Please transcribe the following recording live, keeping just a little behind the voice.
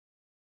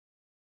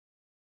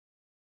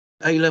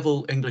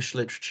A-level English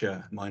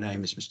literature. My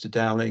name is Mr.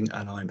 Dowling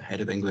and I'm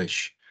head of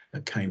English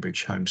at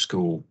Cambridge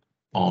Homeschool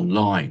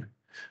Online.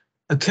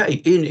 Okay,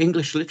 in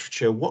English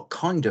literature, what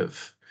kind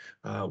of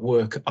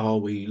work are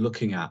we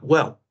looking at?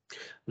 Well,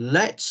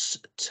 let's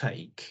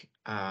take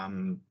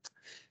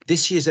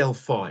this year's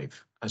L5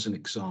 as an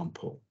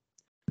example.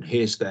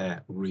 Here's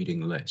their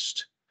reading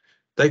list.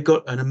 They've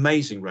got an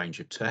amazing range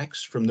of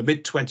texts from the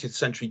mid-20th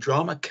century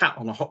drama, Cat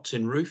on a Hot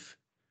Tin Roof,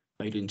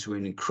 made into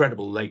an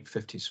incredible late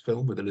 50s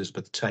film with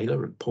Elizabeth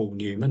Taylor and Paul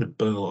Newman and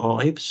Burl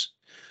Ives.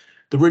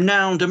 The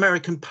renowned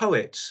American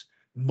poet,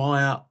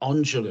 Maya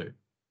Angelou.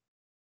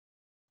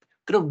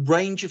 Got a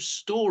range of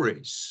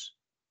stories.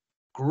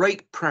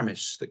 Great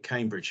premise that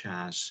Cambridge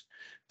has,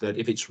 that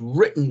if it's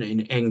written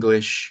in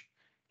English,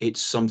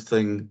 it's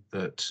something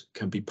that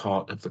can be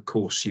part of the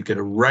course. You get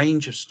a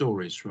range of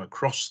stories from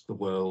across the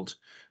world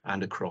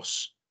and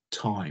across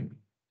time.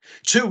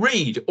 To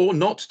read or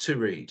not to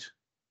read?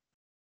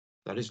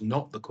 That is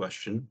not the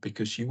question,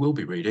 because you will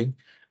be reading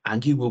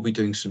and you will be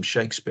doing some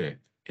Shakespeare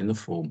in the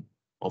form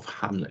of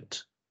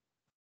Hamlet.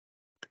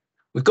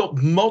 We've got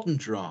modern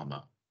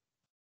drama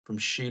from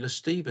Sheila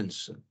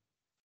Stevenson.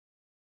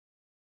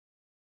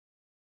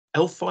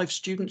 L5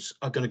 students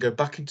are going to go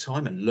back in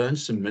time and learn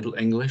some Middle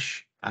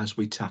English as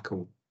we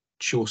tackle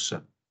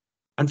Chaucer.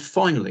 And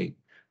finally,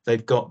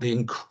 they've got the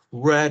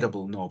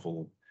incredible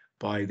novel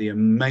by the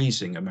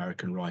amazing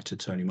American writer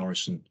Toni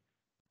Morrison,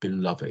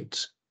 Beloved.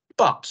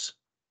 But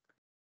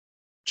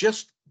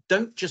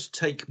don't just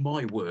take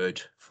my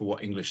word for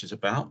what English is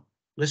about.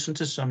 Listen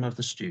to some of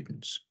the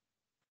students.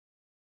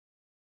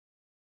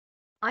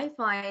 I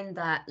find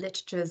that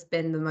literature has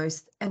been the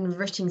most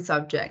enriching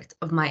subject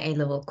of my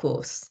A-level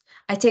course.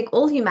 I take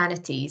all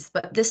humanities,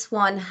 but this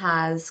one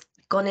has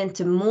gone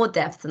into more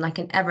depth than I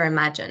can ever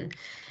imagine.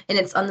 In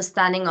its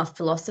understanding of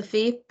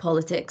philosophy,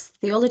 politics,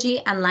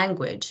 theology, and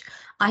language,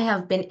 I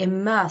have been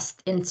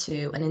immersed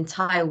into an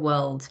entire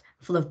world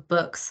full of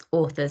books,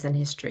 authors, and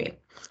history.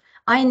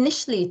 I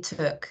initially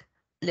took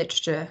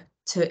literature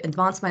to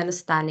advance my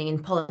understanding in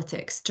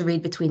politics, to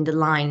read between the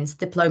lines,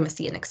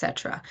 diplomacy, and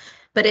etc.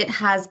 But it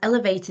has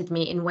elevated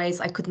me in ways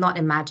I could not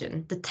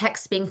imagine. The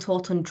texts being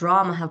taught on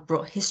drama have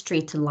brought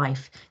history to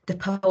life. The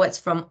poets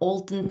from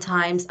olden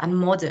times and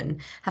modern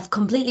have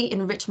completely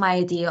enriched my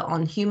idea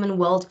on human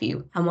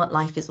worldview and what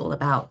life is all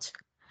about.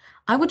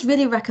 I would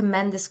really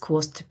recommend this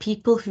course to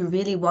people who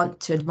really want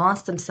to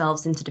advance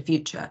themselves into the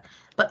future,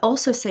 but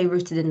also stay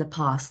rooted in the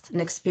past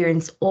and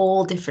experience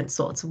all different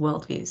sorts of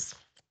worldviews.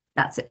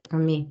 That's it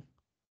from me.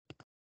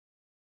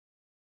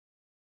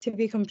 To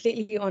be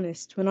completely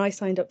honest, when I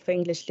signed up for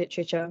English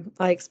literature,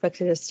 I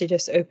expected us to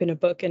just open a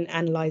book and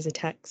analyze a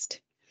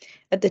text.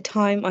 At the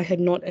time, I had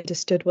not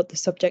understood what the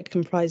subject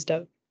comprised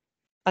of.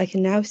 I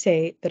can now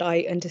say that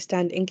I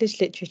understand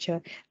English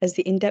literature as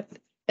the in-depth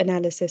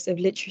analysis of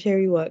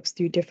literary works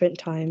through different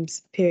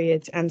times,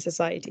 periods, and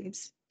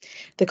societies.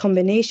 The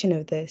combination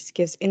of this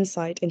gives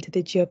insight into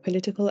the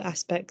geopolitical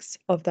aspects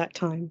of that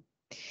time.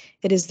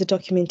 It is the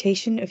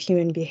documentation of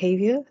human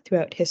behavior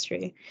throughout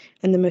history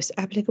and the most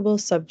applicable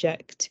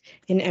subject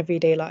in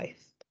everyday life.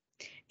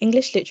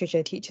 English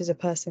literature teaches a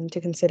person to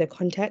consider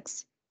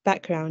context,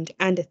 background,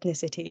 and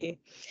ethnicity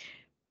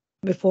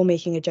before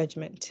making a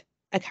judgment,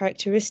 a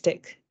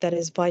characteristic that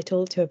is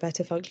vital to a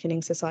better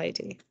functioning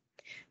society.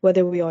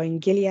 Whether we are in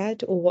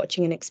Gilead or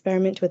watching an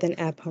experiment with an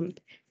air pump,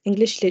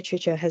 English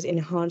literature has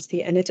enhanced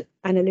the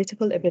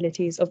analytical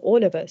abilities of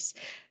all of us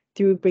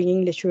through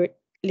bringing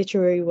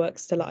literary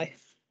works to life.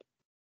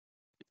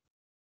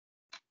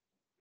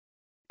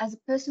 As a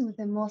person with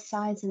a more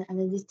science and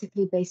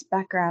analytically based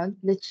background,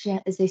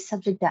 literature is a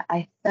subject that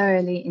I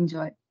thoroughly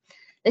enjoy.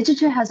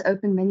 Literature has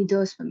opened many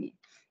doors for me,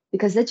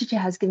 because literature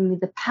has given me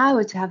the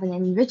power to have an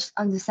enriched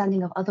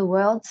understanding of other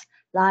worlds,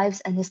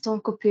 lives, and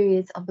historical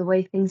periods of the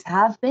way things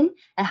have been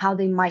and how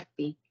they might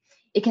be.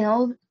 It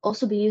can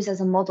also be used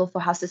as a model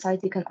for how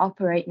society can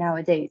operate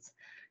nowadays.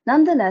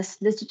 Nonetheless,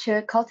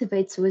 literature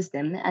cultivates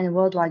wisdom and a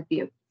worldwide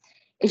view.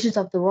 Issues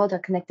of the world are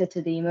connected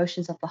to the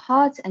emotions of the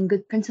heart, and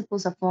good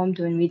principles are formed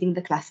when reading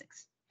the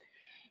classics.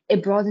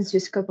 It broadens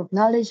your scope of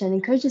knowledge and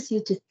encourages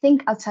you to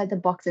think outside the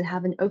box and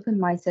have an open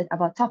mindset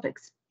about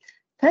topics.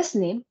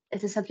 Personally,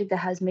 it's a subject that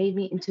has made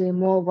me into a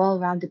more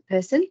well-rounded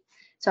person,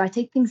 so I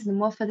take things in a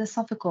more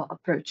philosophical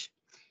approach.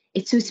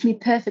 It suits me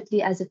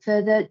perfectly as it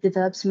further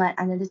develops my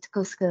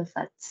analytical skill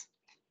sets.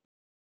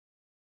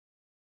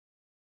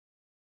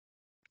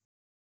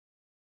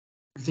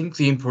 I think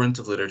the importance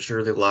of literature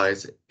really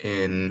lies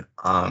in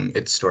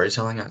its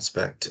storytelling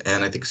aspect,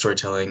 and I think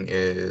storytelling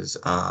is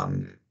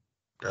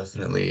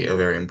definitely a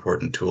very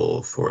important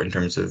tool for in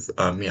terms of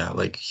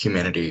like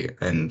humanity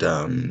and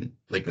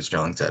like Mr.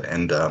 Dowling said,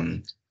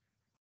 and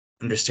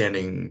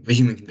understanding the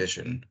human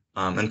condition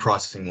and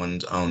processing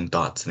one's own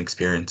thoughts and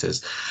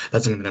experiences.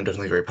 That's something that I'm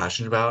definitely very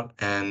passionate about,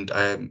 and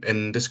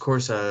in this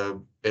course,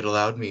 it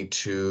allowed me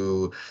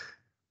to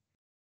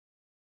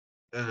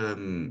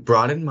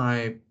broaden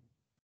my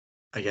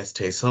I guess,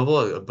 taste level.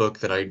 A book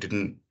that I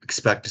didn't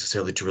expect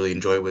necessarily to really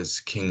enjoy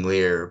was King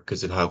Lear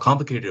because of how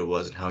complicated it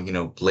was and how,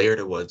 layered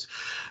it was.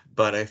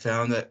 But I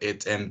found that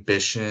its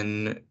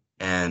ambition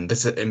and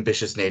this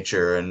ambitious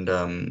nature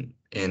and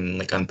in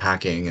like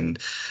unpacking and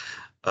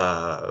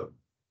uh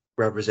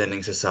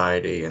representing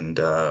society and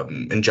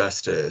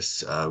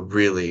injustice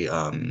really I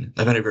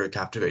found it very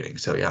captivating.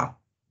 So yeah,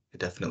 it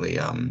definitely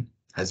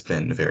has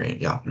been a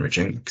very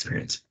enriching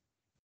experience.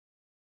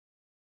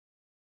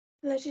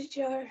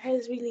 Literature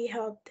has really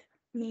helped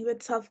me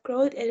with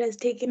self-growth. It has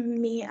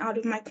taken me out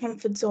of my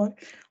comfort zone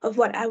of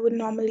what I would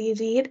normally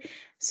read.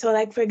 So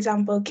like, for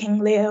example, King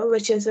Lear,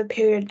 which is a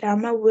period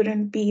drama,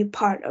 wouldn't be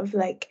part of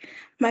like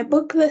my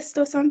book list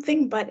or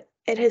something, but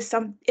it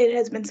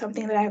has been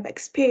something that I've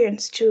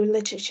experienced through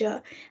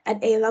literature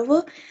at A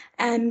level.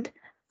 And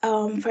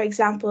for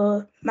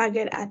example,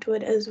 Margaret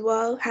Atwood as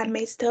well,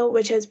 Handmaid's Tale,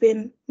 which has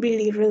been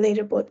really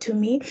relatable to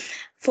me,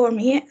 for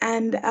me.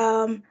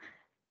 And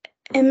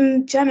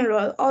in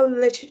general, all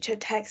literature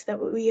texts that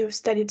we have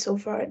studied so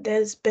far,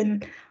 there's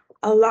been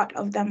a lot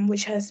of them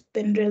which has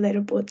been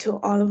relatable to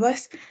all of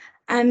us.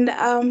 And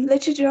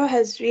literature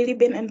has really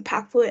been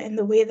impactful in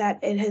the way that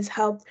it has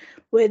helped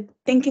with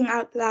thinking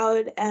out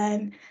loud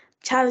and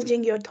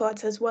challenging your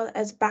thoughts as well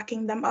as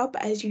backing them up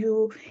as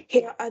you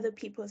hear other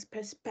people's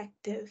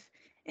perspective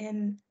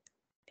in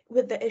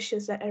with the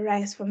issues that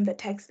arise from the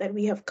text that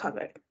we have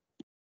covered.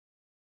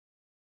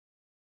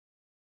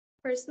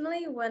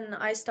 Personally, when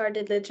I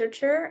started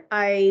literature,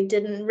 I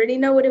didn't really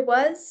know what it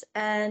was,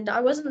 and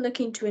I wasn't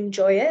looking to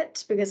enjoy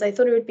it because I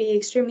thought it would be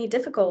extremely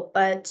difficult.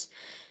 But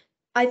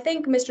I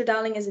think Mr.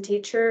 Dowling as a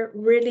teacher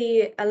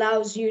really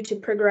allows you to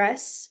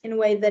progress in a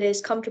way that is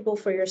comfortable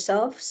for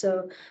yourself.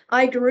 So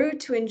I grew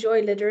to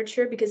enjoy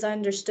literature because I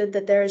understood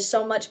that there is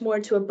so much more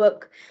to a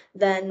book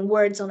than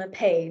words on a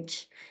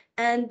page.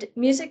 And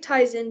music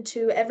ties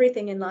into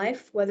everything in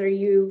life, whether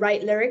you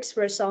write lyrics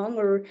for a song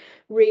or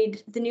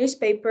read the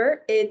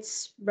newspaper,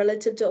 it's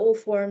relative to all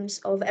forms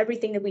of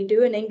everything that we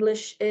do, and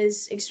English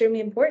is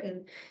extremely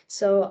important.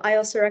 So I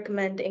also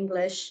recommend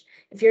English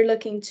if you're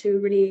looking to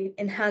really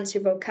enhance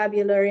your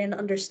vocabulary and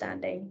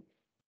understanding.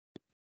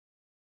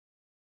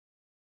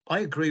 I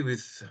agree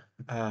with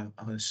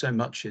so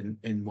much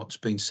in what's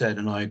been said,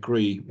 and I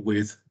agree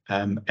with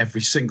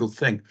every single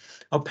thing.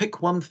 I'll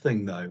pick one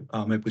thing though.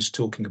 It was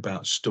talking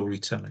about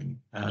storytelling,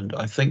 and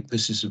I think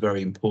this is a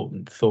very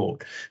important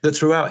thought, that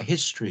throughout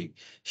history,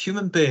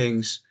 human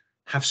beings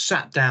have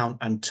sat down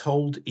and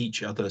told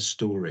each other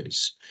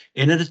stories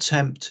in an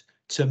attempt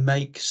to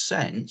make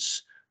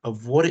sense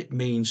of what it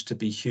means to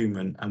be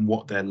human and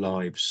what their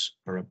lives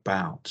are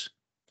about.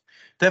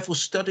 Therefore,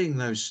 studying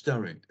those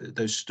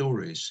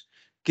stories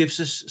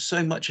gives us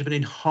so much of an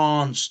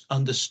enhanced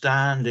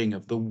understanding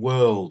of the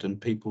world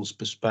and people's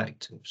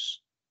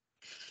perspectives.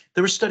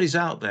 There are studies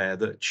out there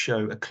that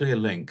show a clear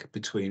link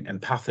between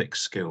empathic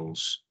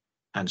skills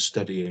and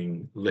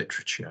studying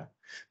literature.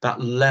 That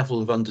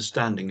level of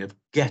understanding of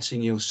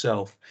getting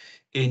yourself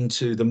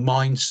into the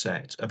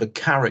mindset of a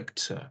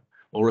character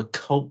or a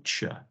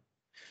culture,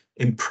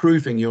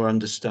 improving your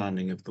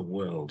understanding of the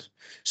world.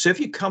 So if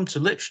you come to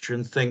literature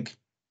and think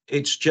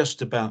it's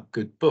just about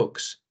good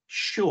books,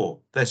 sure,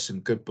 there's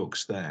some good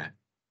books there,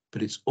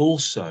 but it's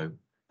also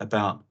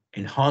about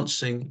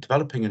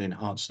developing and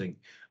enhancing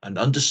an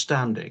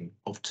understanding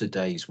of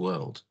today's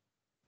world.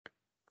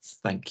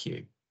 Thank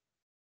you.